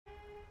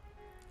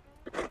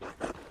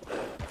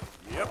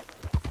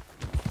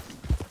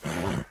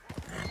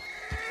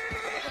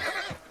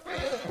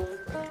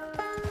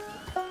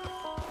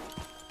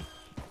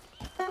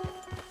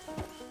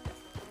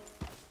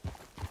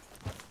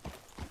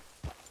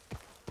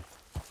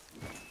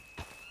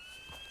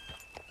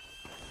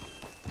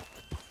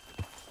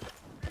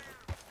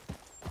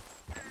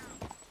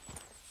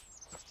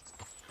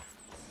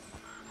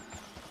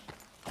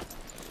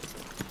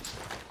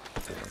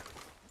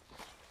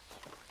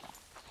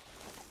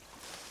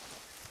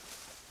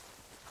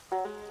Good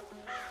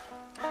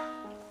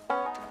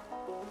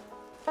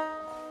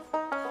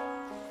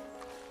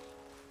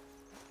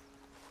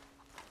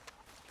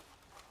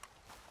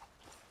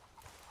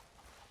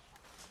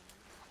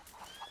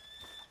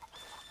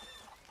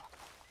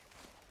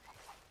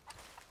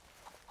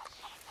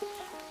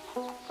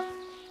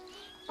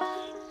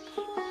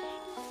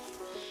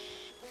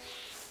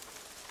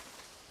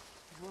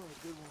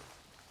one.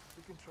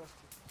 We can trust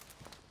you.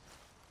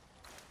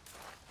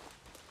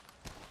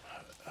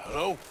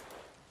 Hello?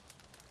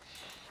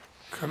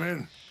 Come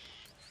in.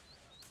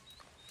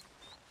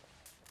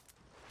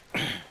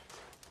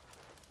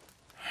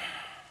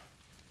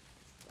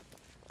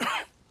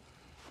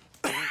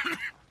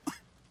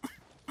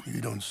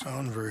 You don't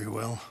sound very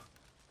well.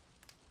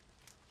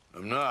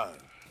 I'm not.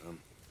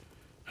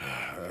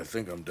 I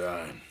think I'm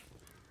dying.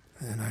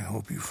 Then I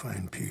hope you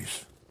find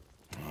peace.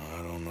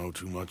 I don't know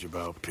too much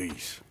about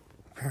peace.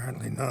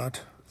 Apparently not.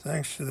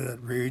 Thanks to that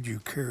raid you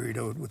carried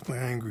out with my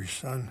angry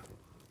son.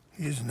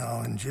 He is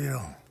now in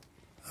jail,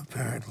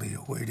 apparently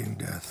awaiting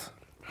death.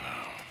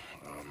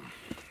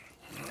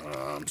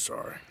 I'm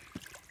sorry.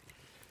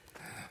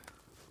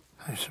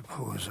 I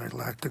suppose I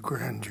lack the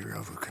grandeur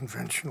of a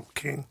conventional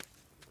king.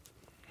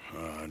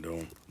 I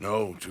don't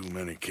know too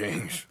many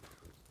kings.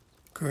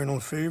 Colonel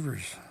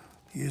Favors,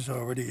 he has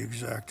already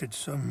exacted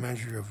some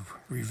measure of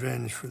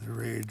revenge for the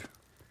raid.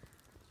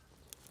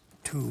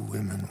 2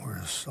 women were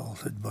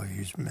assaulted by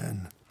his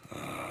men.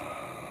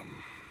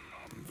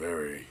 I'm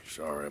very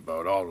sorry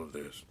about all of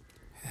this.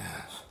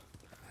 Yes.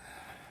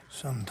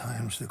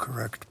 Sometimes the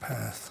correct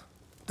path,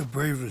 the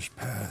bravest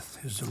path,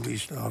 is the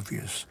least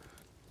obvious,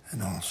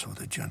 and also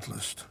the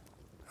gentlest.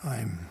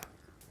 I'm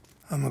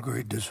a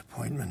great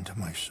disappointment to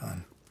my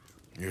son.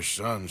 Your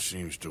son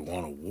seems to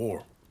want a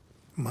war.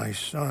 My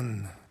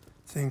son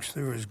thinks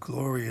there is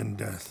glory in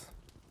death.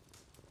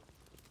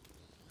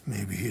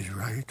 Maybe he's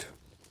right,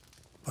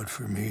 but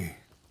for me,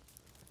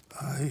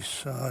 I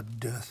saw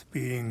death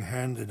being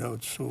handed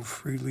out so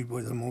freely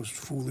by the most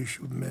foolish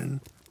of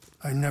men,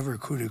 I never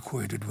could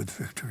equate it with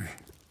victory.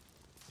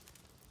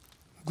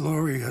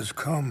 Glory has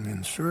come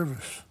in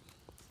service.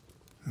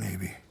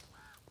 Maybe.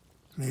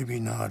 Maybe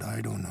not,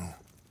 I don't know.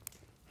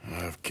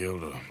 I've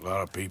killed a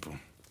lot of people.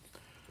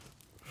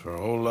 For a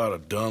whole lot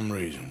of dumb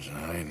reasons, and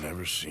I ain't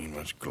never seen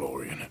much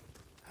glory in it.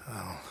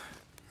 Well,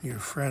 your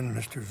friend,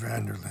 Mr.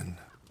 Vanderlyn,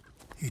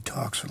 he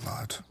talks a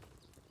lot.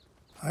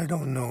 I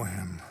don't know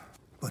him,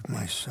 but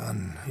my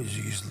son is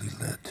easily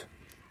led.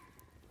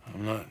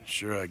 I'm not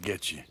sure I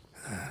get you.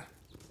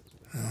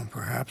 Well,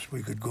 perhaps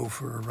we could go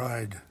for a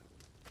ride.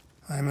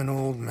 I'm an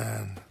old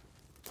man.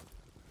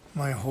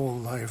 My whole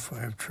life I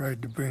have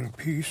tried to bring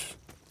peace.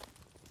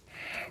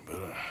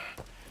 But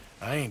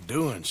I ain't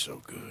doing so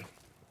good.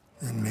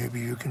 Then maybe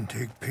you can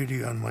take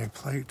pity on my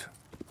plight.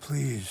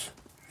 Please,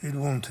 it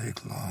won't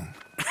take long.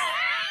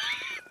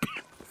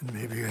 And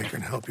maybe I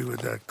can help you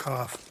with that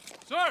cough.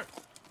 Sir!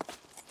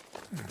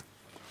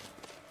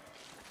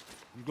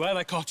 I'm glad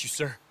I caught you,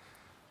 sir.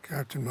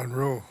 Captain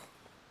Monroe,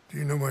 do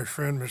you know my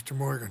friend, Mr.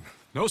 Morgan?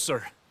 No,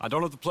 sir. I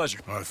don't have the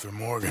pleasure. Arthur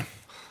Morgan.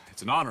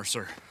 It's an honor,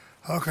 sir.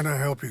 How can I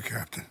help you,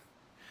 Captain?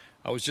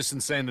 I was just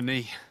in Saint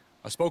Denis.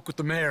 I spoke with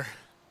the mayor.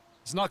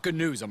 It's not good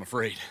news, I'm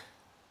afraid.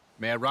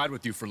 May I ride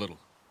with you for a little?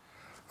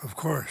 Of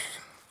course.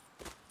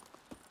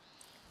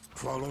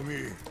 Follow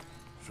me.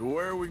 So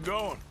where are we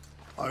going?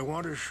 I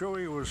want to show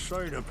you a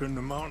site up in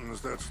the mountains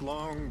that's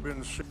long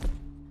been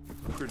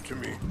sacred to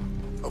me.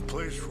 A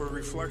place for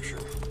reflection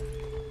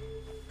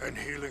and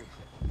healing.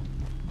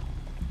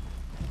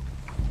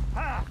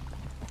 Ha!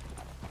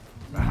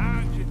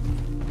 Behind you.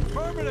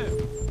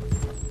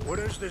 Affirmative! What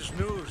is this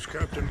news,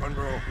 Captain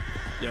Monroe?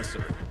 Yes,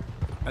 sir.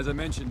 As I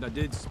mentioned, I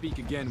did speak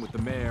again with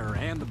the mayor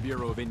and the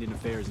Bureau of Indian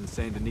Affairs in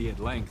Saint Denis at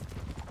length,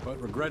 but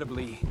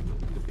regrettably,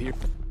 it appears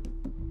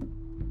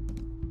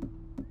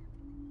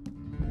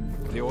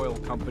the oil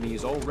company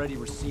has already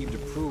received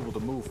approval to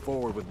move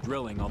forward with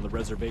drilling on the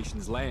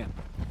reservation's land.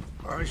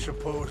 I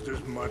supposed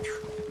as much.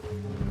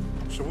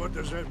 So what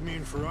does that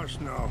mean for us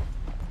now?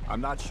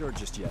 I'm not sure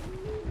just yet.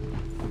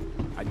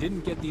 I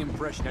didn't get the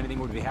impression anything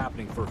would be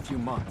happening for a few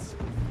months.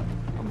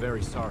 I'm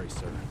very sorry,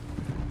 sir.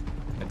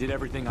 I did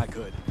everything I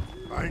could.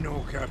 I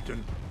know,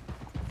 Captain.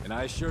 And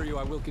I assure you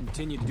I will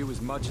continue to do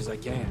as much as I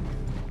can.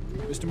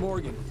 Mr.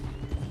 Morgan,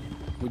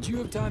 would you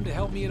have time to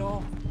help me at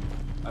all?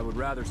 I would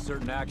rather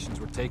certain actions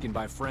were taken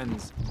by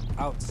friends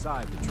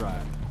outside the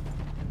tribe.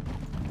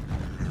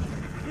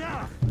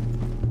 Yeah.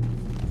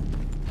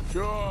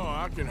 Sure,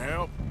 I can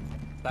help.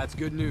 That's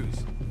good news.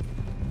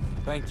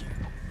 Thank you.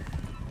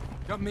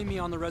 Come meet me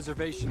on the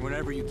reservation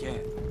whenever you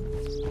can.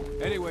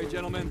 Anyway,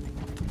 gentlemen,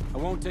 I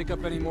won't take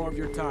up any more of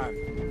your time.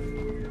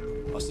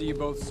 I'll see you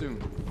both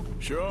soon.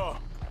 Sure.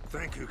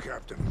 Thank you,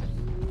 Captain.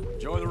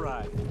 Enjoy the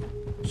ride.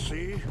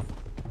 See?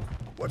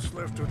 What's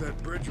left of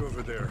that bridge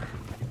over there?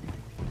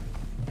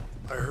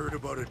 I heard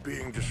about it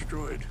being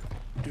destroyed.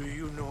 Do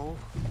you know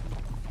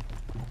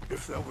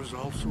if that was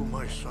also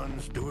my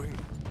son's doing?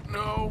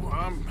 No,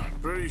 I'm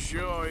pretty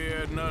sure he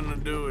had nothing to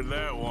do with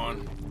that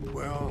one.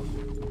 Well,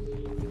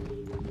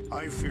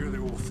 I fear they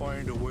will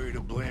find a way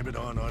to blame it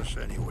on us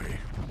anyway.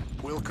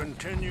 We'll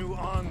continue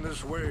on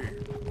this way.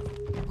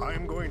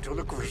 I'm going to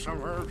look for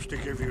some herbs to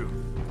give you.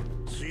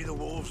 See the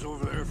wolves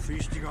over there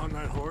feasting on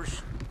that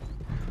horse?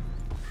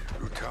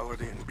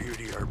 Brutality and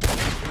beauty are...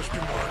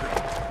 Mr. Morgan,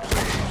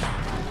 please,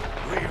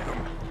 leave them.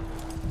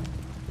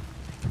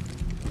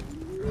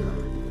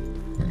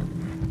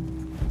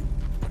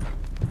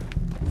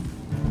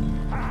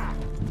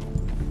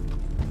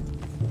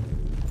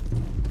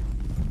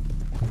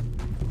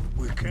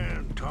 We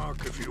can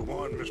talk if you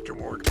want, Mr.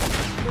 Morgan.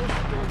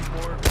 Mr.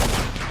 Morgan,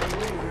 can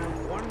we have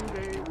one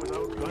day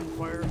without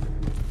gunfire?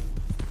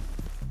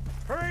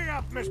 Hurry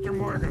up, Mr.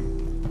 Morgan!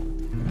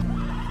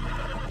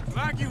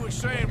 Like you were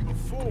saying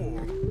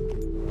before...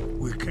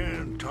 We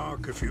can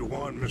talk if you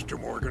want, Mr.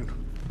 Morgan.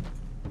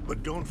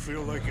 But don't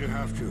feel like you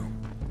have to.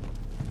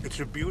 It's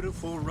a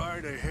beautiful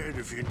ride ahead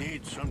if you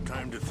need some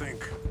time to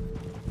think.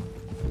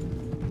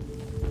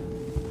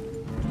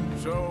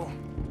 So...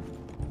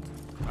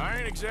 I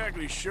ain't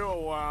exactly sure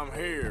why I'm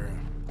here.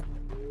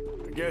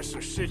 I guess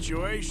the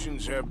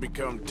situations have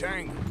become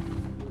tangled.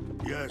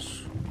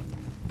 Yes.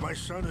 My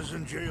son is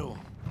in jail.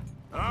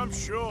 I'm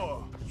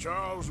sure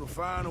Charles will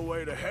find a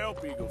way to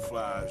help Eagle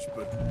Flies,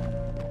 but...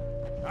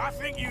 I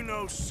think you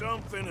know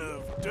something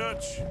of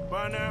Dutch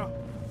by now?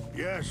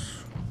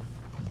 Yes.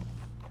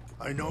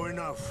 I know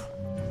enough.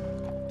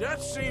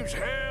 Dutch seems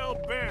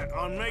hell-bent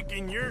on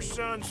making your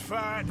son's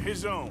fight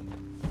his own.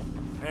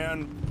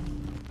 And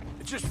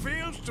it just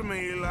feels to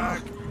me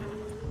like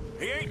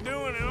he ain't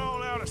doing it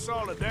all out of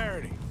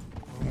solidarity.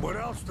 What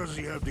else does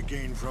he have to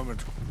gain from it?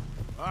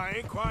 I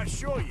ain't quite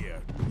sure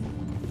yet.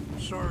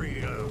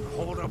 Sorry,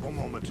 hold up a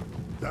moment.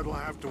 That'll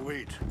have to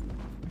wait.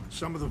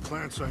 Some of the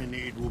plants I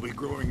need will be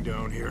growing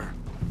down here.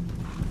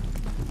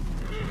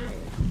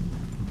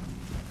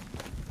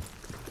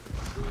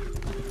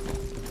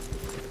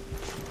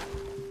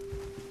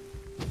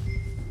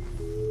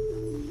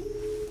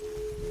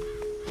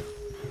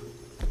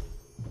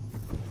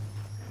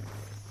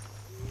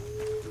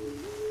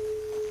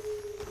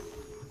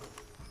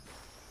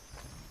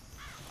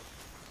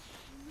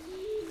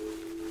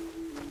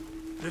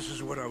 This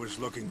is what I was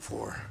looking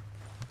for.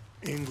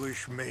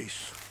 English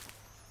mace.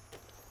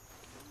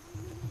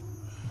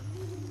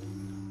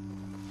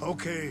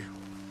 Okay,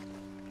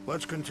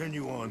 let's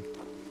continue on.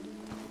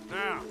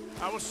 Now,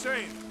 I was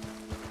saying,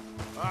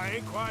 I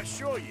ain't quite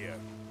sure yet.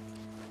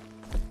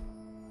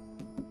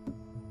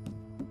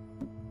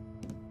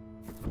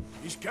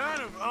 He's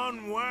kind of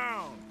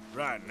unwound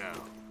right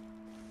now.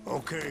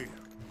 Okay.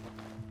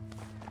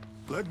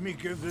 Let me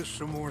give this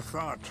some more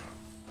thought.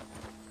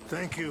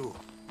 Thank you,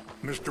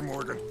 Mr.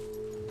 Morgan.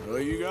 Well,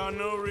 you got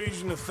no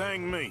reason to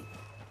thank me.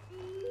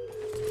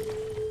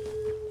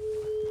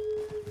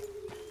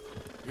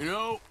 You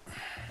know,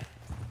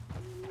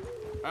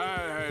 I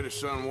had a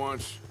son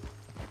once,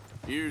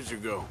 years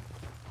ago.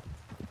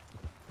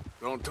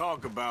 Don't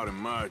talk about him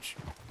much.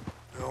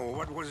 Oh,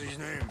 what was his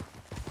name?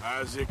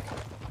 Isaac.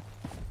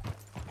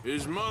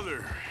 His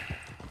mother,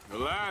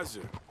 Eliza,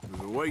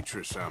 was a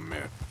waitress I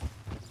met.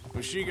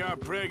 When she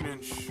got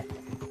pregnant,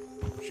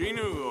 she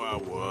knew who I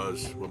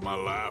was, what my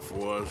life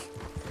was.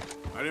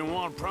 I didn't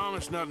want to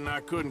promise nothing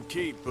I couldn't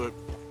keep, but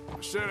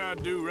I said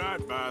I'd do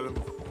right by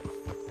them.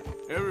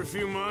 Every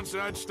few months,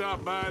 I'd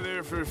stop by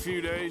there for a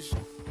few days.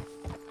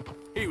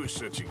 He was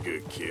such a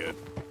good kid.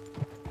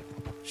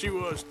 She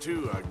was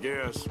too, I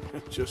guess.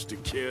 Just a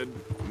kid,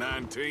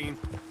 19.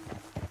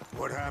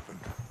 What happened?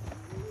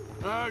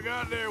 I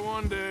got there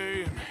one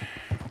day and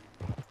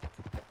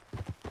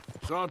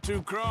saw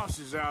two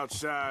crosses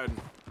outside.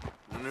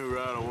 I knew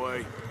right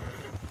away.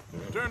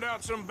 Turned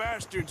out some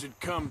bastards had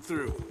come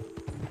through.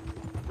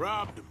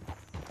 Robbed them.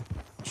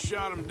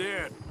 Shot them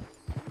dead.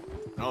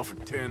 And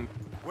offered 10.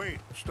 Wait,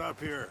 stop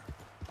here.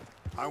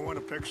 I want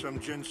to pick some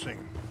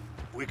ginseng.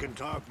 We can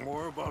talk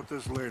more about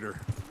this later.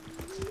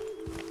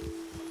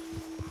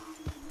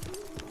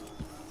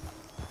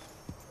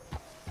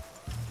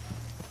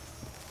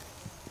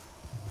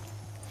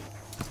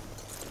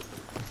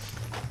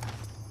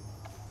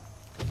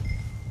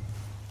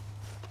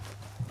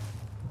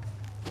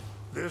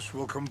 This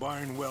will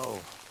combine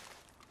well.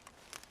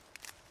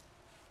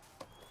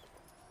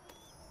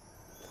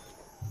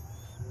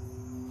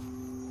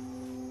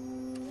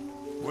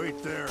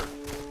 Wait there.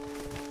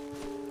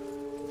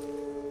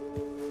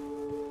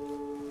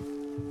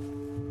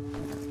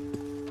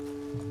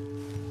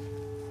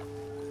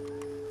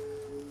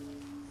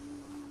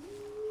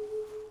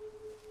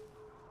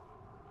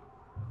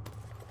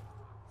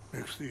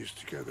 Mix these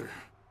together.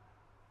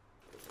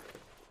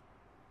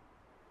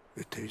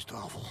 It tastes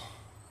awful,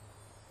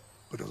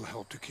 but it'll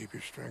help to keep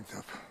your strength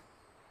up.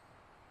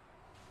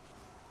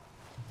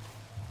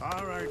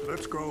 All right,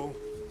 let's go.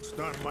 It's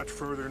not much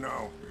further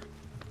now.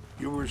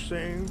 You were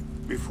saying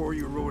before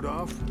you rode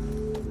off?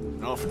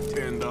 Offered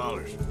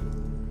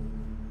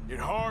 $10. It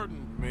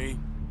hardened me.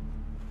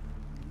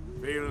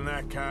 Feeling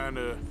that kind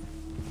of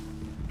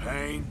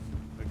pain,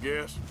 I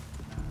guess.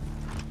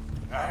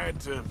 I had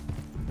to...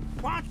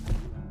 What?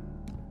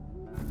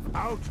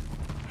 Out!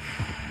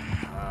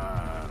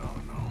 I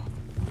don't know.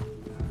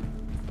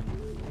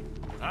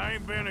 I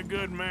ain't been a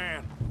good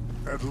man.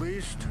 At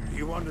least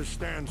you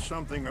understand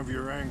something of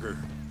your anger.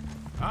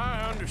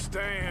 I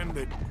understand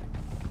that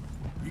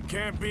you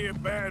can't be a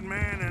bad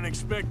man and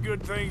expect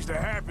good things to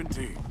happen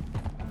to you.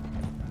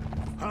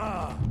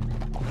 Ah!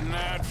 And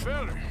that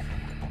feller,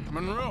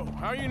 Monroe,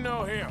 how you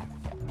know him?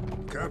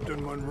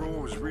 Captain Monroe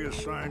was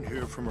reassigned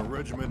here from a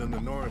regiment in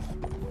the north.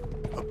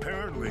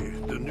 Apparently,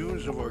 the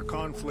news of our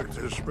conflict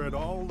has spread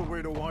all the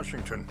way to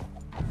Washington.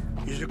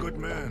 He's a good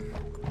man.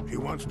 He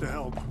wants to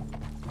help.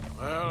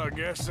 Well, I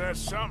guess that's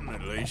something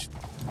at least.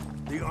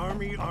 The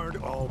Army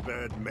aren't all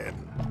bad men.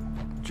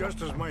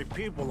 Just as my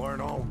people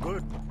aren't all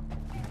good.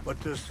 But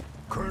this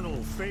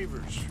Colonel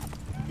Favors,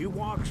 he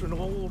walks an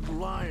old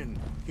line.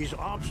 He's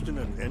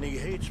obstinate and he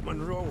hates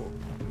Monroe.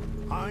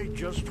 I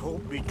just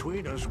hope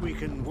between us we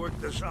can work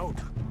this out.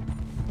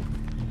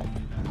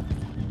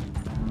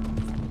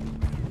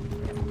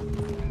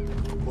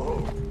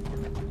 Whoa.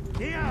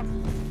 Yeah.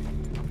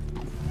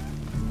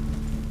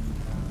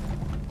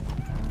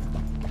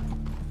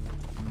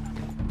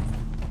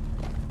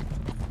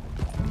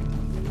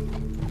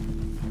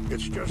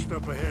 It's just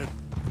up ahead.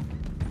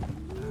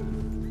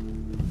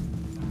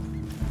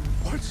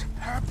 What's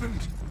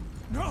happened?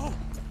 No!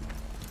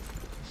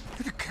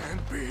 It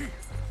can't be.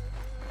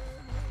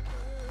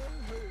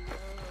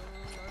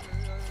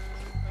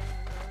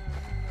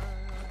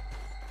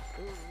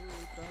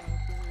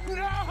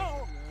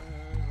 No!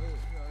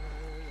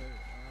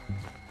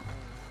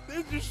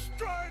 They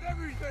destroyed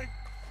everything!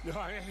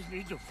 I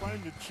need to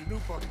find the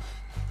Chanupa.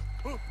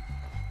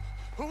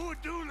 Who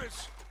would do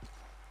this?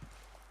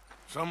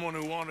 Someone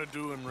who wanted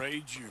to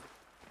enrage you.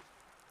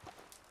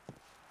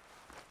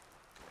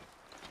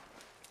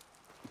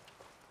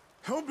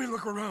 Help me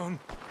look around,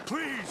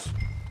 please.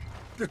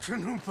 The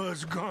Chanupa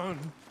is gone.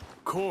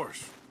 Of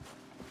course.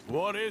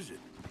 What is it?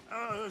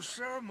 A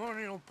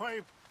ceremonial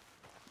pipe.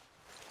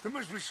 There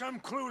must be some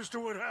clues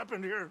to what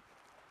happened here.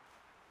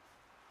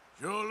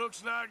 Sure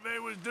looks like they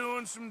was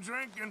doing some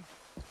drinking.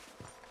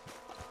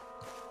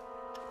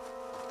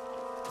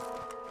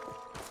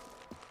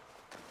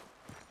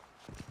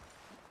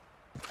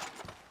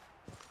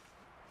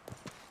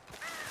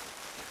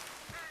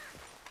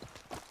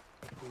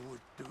 Who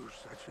would do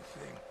such a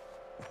thing?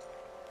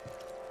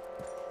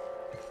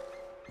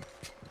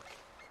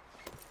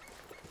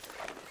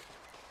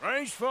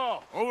 Range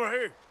fall, over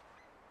here.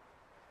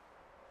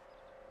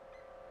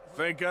 I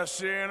think I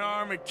see an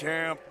army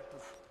camp.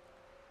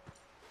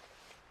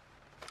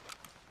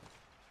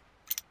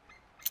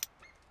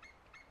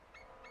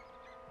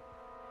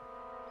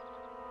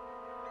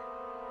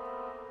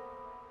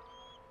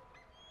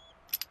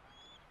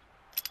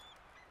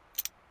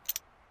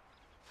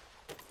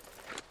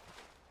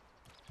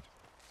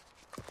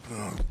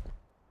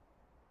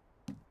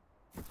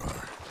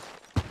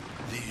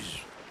 These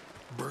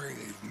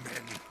brave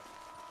men.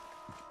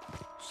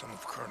 Some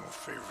of Colonel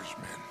Favors'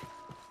 men.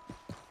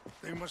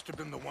 They must have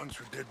been the ones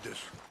who did this.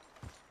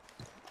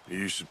 Are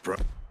you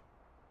surprised?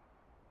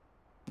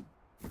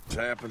 What's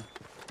happened?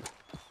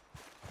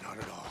 Not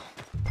at all.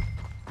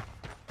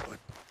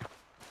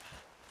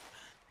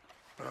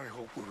 But I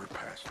hope we were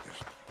past this.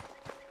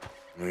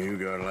 Well, you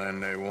got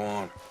land they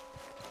want.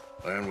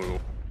 Land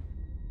with...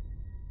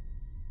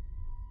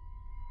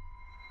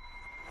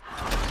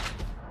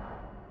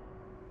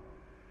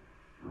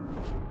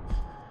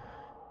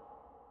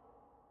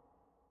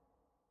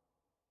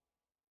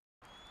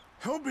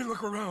 Help me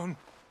look around,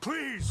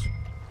 please.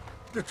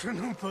 The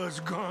Chanupa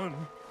is gone.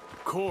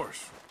 Of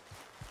course.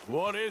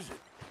 What is it?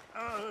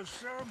 A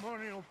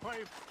ceremonial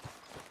pipe.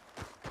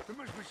 There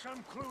must be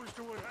some clues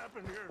to what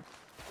happened here.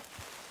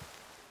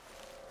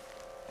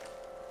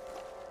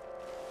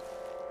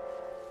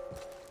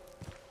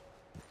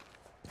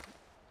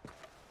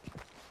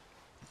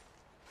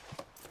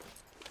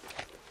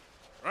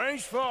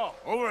 Range fall,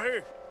 over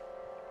here.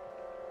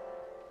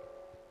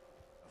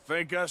 I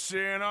think I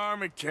see an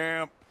army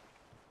camp.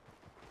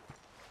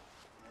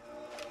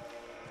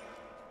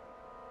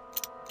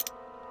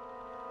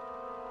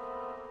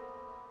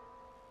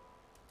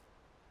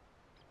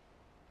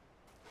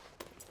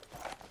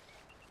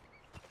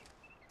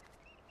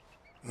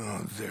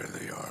 Oh, there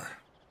they are.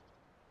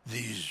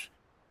 These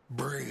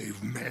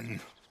brave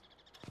men.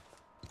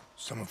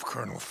 Some of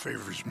Colonel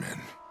Favors'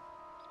 men.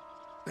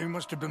 They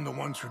must have been the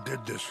ones who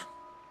did this.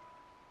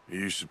 Are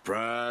you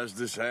surprised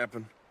this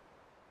happened?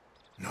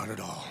 Not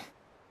at all.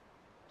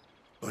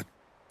 But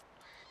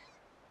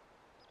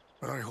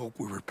I hope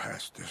we were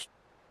past this.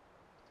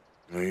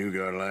 Well, you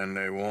got land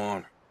they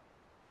want.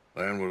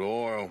 Land with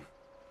oil.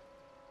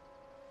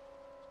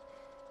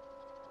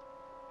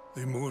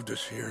 They moved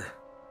us here.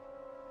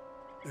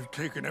 They've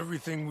taken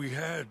everything we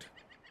had.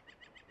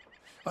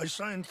 I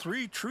signed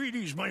 3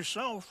 treaties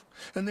myself,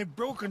 and they've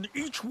broken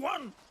each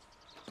one.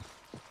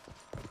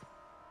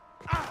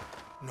 Ah!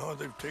 No,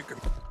 they've taken...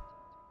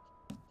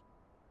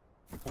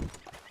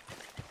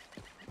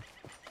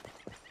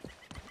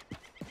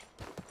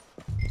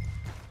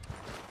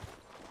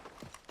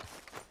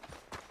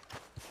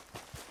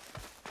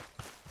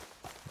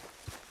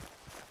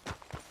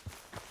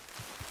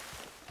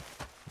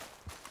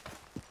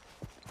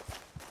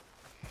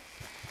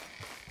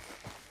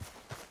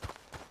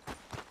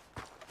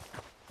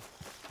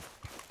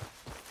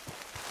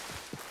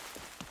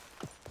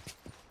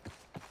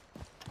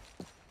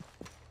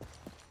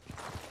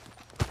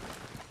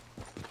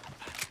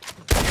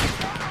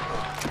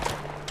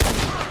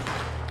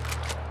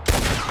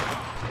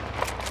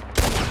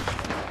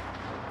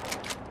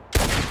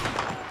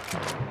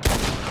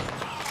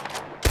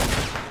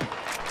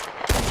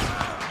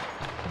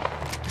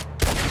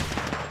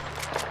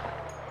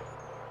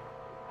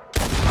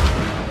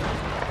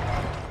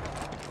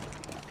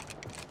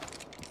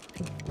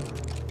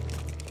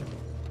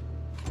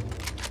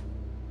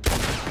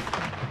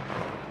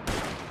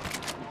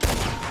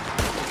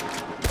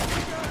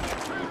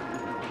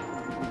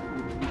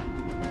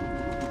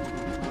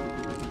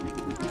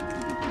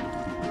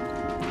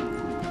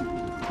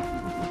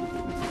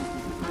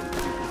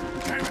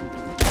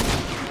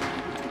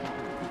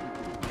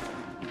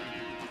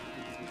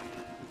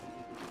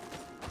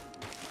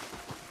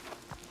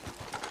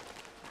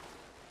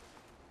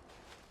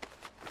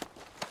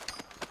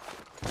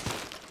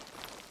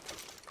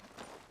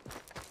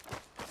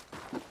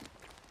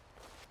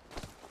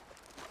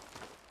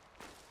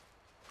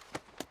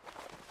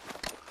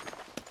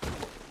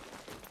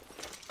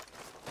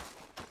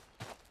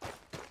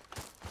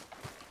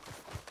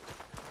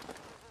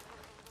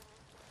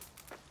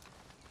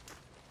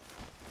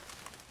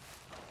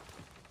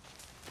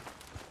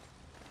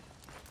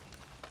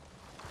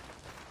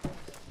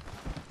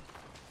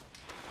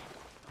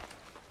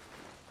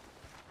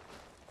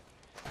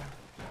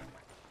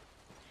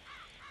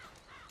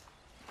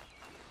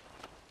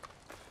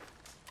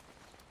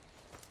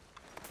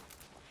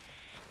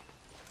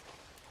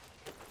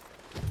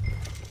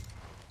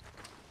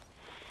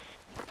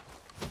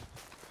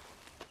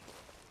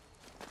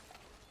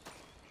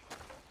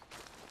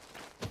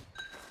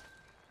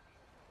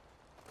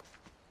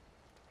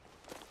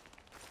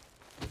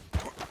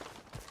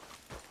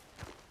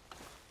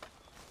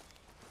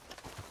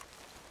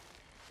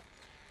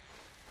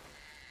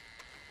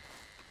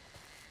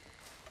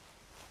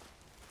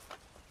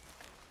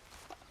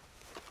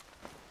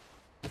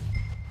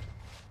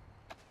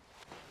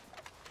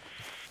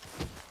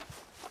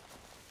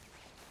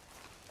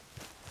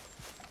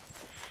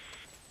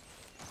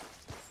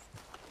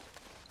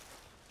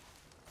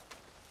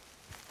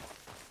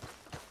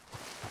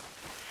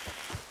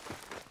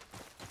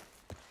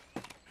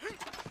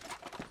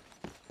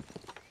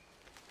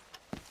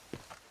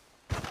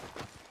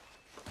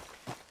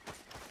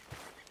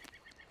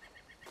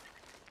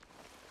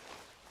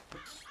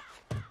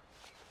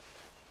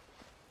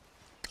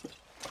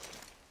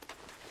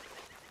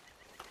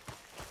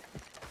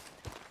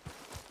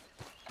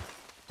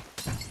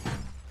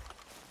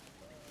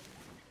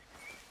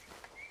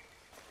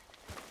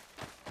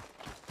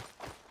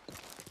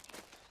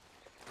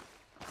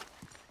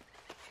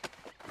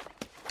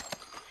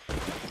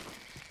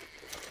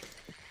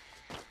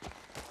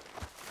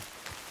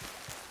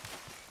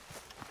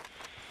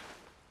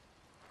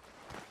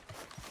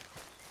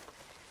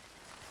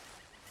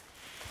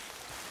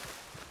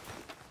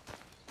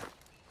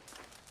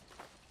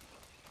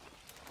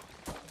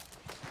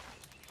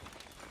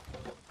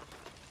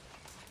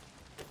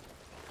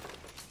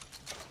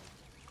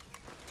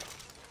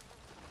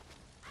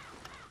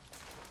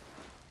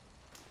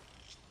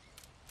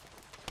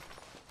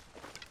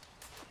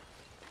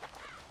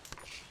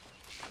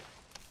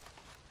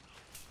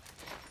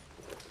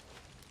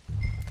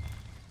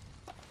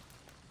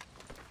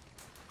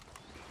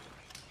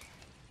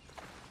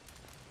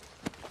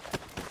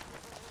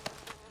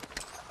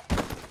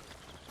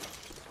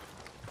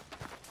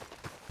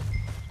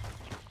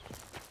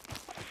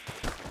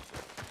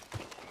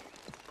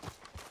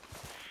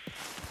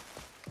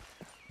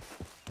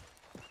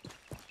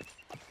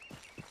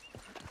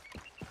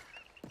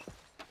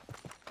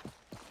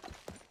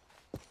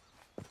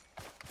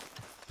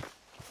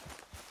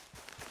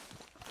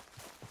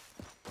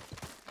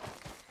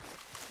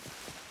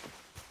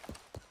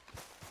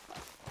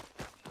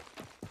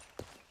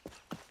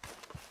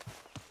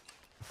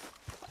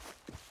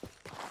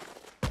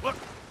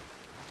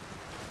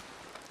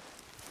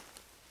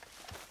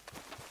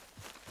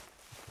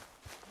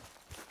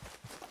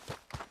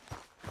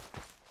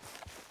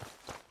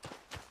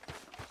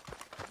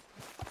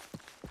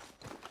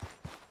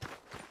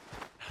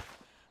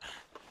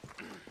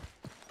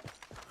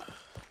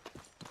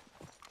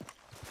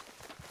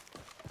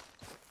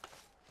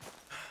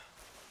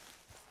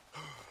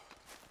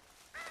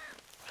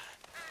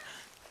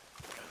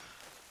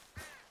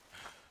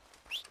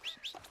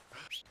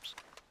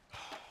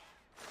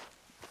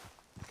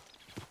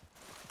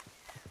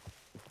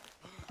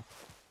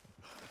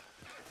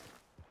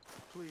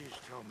 Please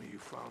tell me you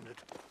found it.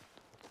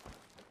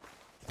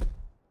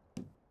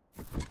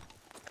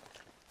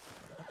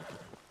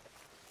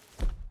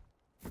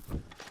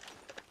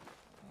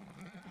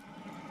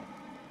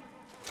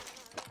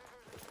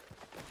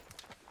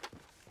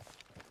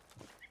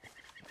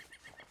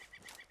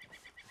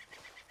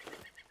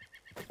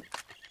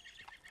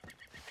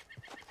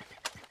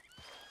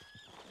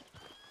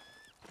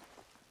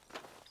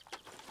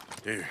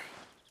 Here.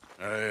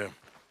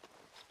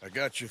 I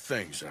got your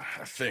things,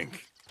 I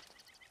think.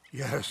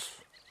 Yes.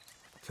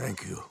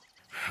 Thank you.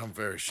 I'm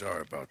very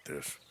sorry about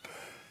this.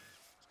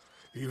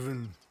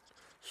 Even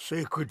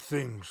sacred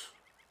things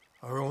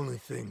are only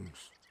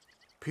things.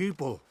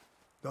 People,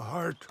 the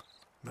heart,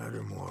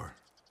 matter more.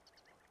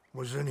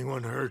 Was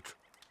anyone hurt?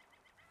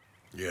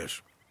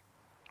 Yes.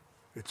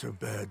 It's a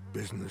bad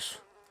business.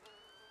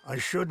 I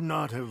should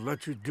not have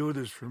let you do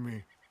this for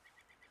me.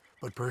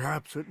 But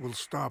perhaps it will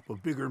stop a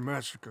bigger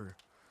massacre.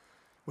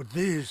 With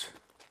these,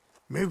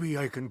 maybe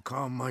I can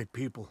calm my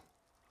people.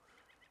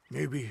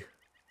 Maybe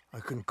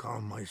I can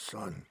calm my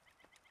son.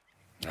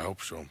 I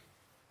hope so.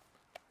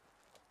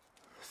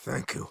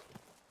 Thank you.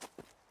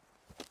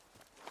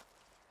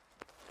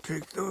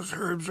 Take those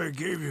herbs I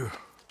gave you,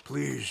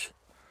 please.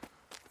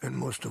 And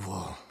most of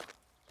all,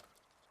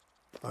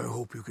 I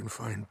hope you can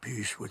find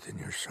peace within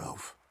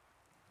yourself.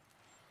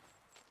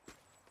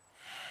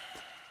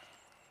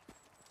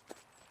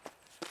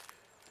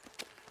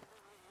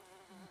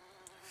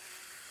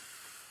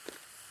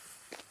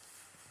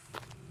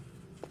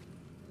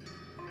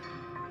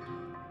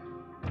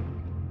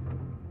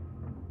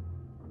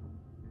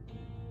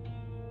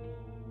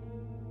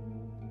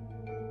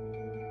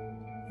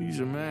 He's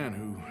a man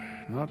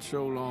who, not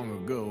so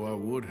long ago, I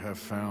would have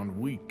found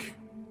weak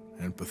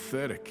and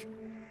pathetic.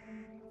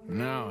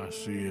 Now I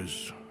see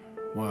as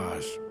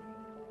wise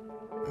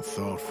and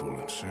thoughtful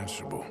and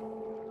sensible.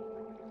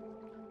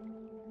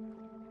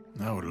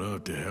 I would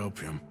love to help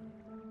him,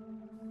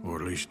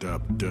 or at least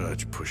stop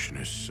Dutch pushing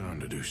his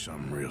son to do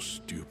something real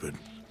stupid.